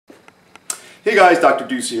Hey guys, Dr.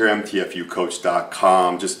 Ducey here,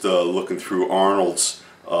 mtfucoach.com. Just looking through Arnold's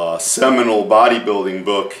seminal bodybuilding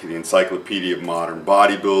book, the Encyclopedia of Modern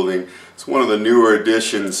Bodybuilding. It's one of the newer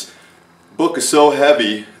editions. The book is so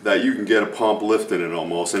heavy that you can get a pump lifting it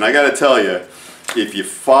almost. And I got to tell you, if you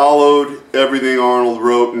followed everything Arnold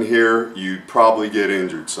wrote in here, you'd probably get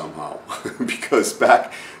injured somehow. Because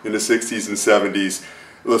back in the 60s and 70s,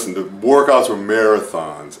 listen, the workouts were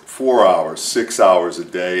marathons, 4 hours, 6 hours a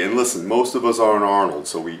day. And listen, most of us aren't Arnold,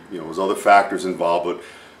 so there's other factors involved, but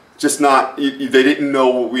just not, they didn't know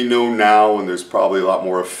what we know now, and there's probably a lot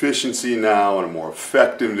more efficiency now and more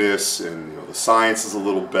effectiveness, and the science is a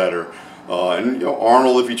little better.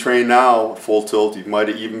 Arnold, if he trained now, full tilt, he might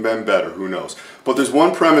have even been better, who knows. But there's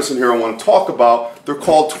one premise in here I want to talk about. They're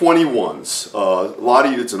called 21's. A lot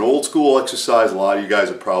of you, it's an old school exercise, a lot of you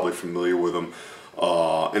guys are probably familiar with them.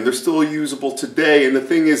 And they're still usable today, and the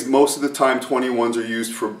thing is, most of the time 21's are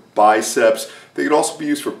used for biceps. They could also be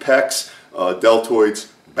used for pecs, deltoids,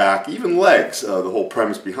 back, even legs, the whole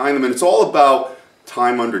premise behind them. And it's all about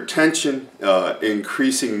time under tension,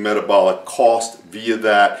 increasing metabolic cost via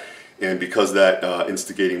that, and because that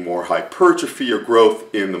instigating more hypertrophy or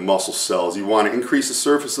growth in the muscle cells. You want to increase the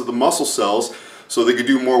surface of the muscle cells so they can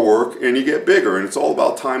do more work and you get bigger, and it's all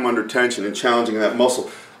about time under tension and challenging that muscle.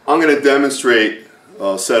 I'm going to demonstrate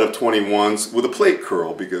a set of 21's with a plate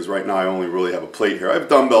curl, because right now I only really have a plate here. I have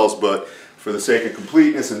dumbbells, but for the sake of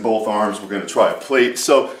completeness in both arms, we're going to try a plate.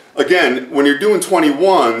 So again, when you're doing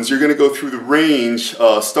 21's, you're going to go through the range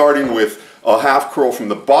starting with a half curl from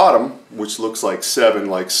the bottom, which looks like 7,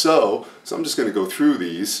 like so. So I'm just going to go through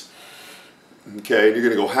these. Okay, and you're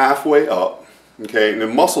going to go halfway up. Okay, and the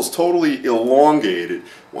muscle's totally elongated.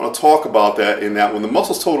 I want to talk about that, in that when the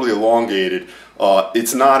muscle's totally elongated,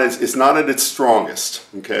 it's not at its strongest.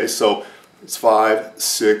 Okay, so it's 5,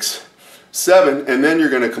 6, 7, and then you're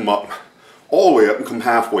going to come up all the way up and come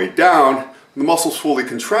halfway down. When the muscle's fully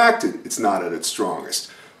contracted, it's not at its strongest.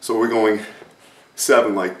 So we're going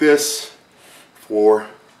 7 like this, 4,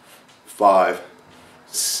 5,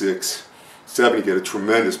 6, 7. You get a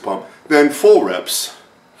tremendous pump. Then full reps.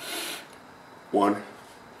 1,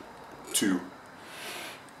 2,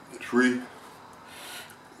 3,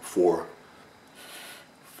 4,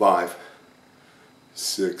 5,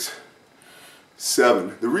 6,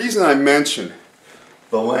 7. The reason I mention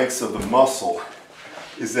the lengths of the muscle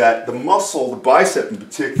is that the muscle, the bicep in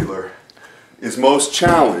particular, is most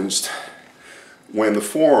challenged when the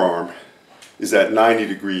forearm is at 90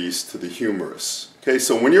 degrees to the humerus. Okay,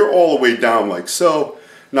 so when you're all the way down like so,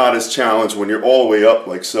 not as challenged. When you're all the way up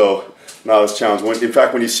like so, not as challenged. In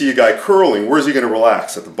fact, when you see a guy curling, where's he going to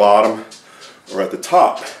relax? At the bottom or at the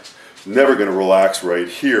top? Never going to relax right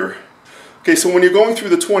here. Okay, so when you're going through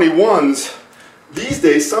the 21's, these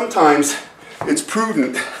days sometimes it's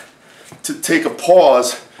prudent to take a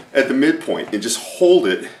pause at the midpoint and just hold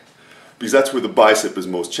it, because that's where the bicep is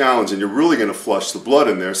most challenged, and you're really going to flush the blood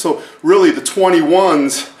in there. So really the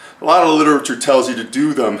 21's, a lot of literature tells you to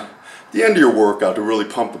do them at the end of your workout to really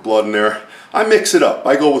pump the blood in there. I mix it up.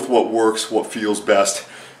 I go with what works, what feels best.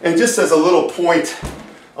 And just as a little point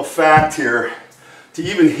of fact here, to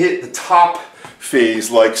even hit the top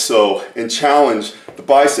phase like so and challenge the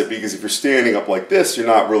bicep, because if you're standing up like this, you're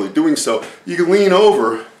not really doing so. You can lean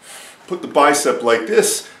over, put the bicep like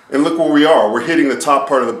this, and look where we are. We're hitting the top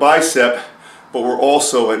part of the bicep, but we're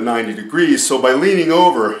also at 90 degrees. So by leaning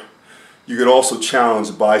over, you could also challenge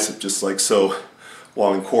the bicep just like so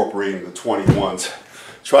while incorporating the 21's.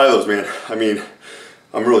 Try those, man. I mean,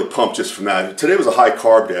 I'm really pumped just from that. Today was a high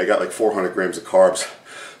carb day. I got like 400 grams of carbs,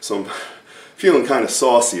 so I'm feeling kind of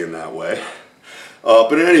saucy in that way.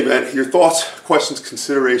 But in any event, your thoughts, questions,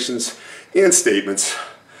 considerations, and statements,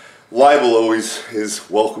 libel always is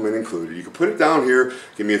welcome and included. You can put it down here,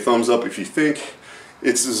 give me a thumbs up if you think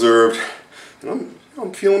it's deserved. And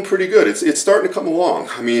I'm feeling pretty good. It's starting to come along.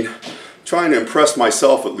 I mean, trying to impress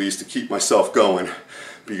myself at least, to keep myself going,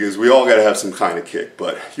 because we all got to have some kind of kick.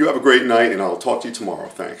 But you have a great night, and I'll talk to you tomorrow.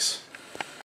 Thanks.